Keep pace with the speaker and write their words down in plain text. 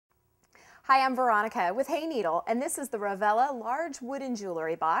Hi, I'm Veronica with Hayneedle, and this is the Ravella large wooden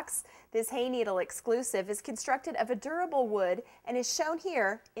jewelry box. This Hayneedle exclusive is constructed of a durable wood and is shown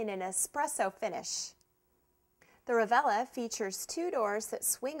here in an espresso finish. The Ravella features two doors that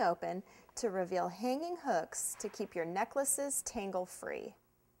swing open to reveal hanging hooks to keep your necklaces tangle-free.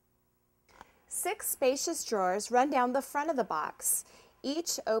 6 spacious drawers run down the front of the box.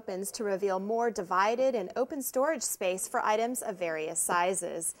 Each opens to reveal more divided and open storage space for items of various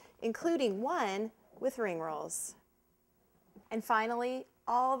sizes, including one with ring rolls. And finally,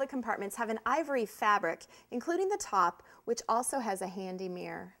 all the compartments have an ivory fabric, including the top, which also has a handy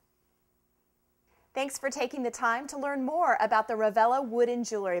mirror. Thanks for taking the time to learn more about the Ravella wooden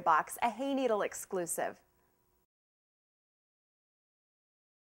jewelry box, a Hayneedle exclusive.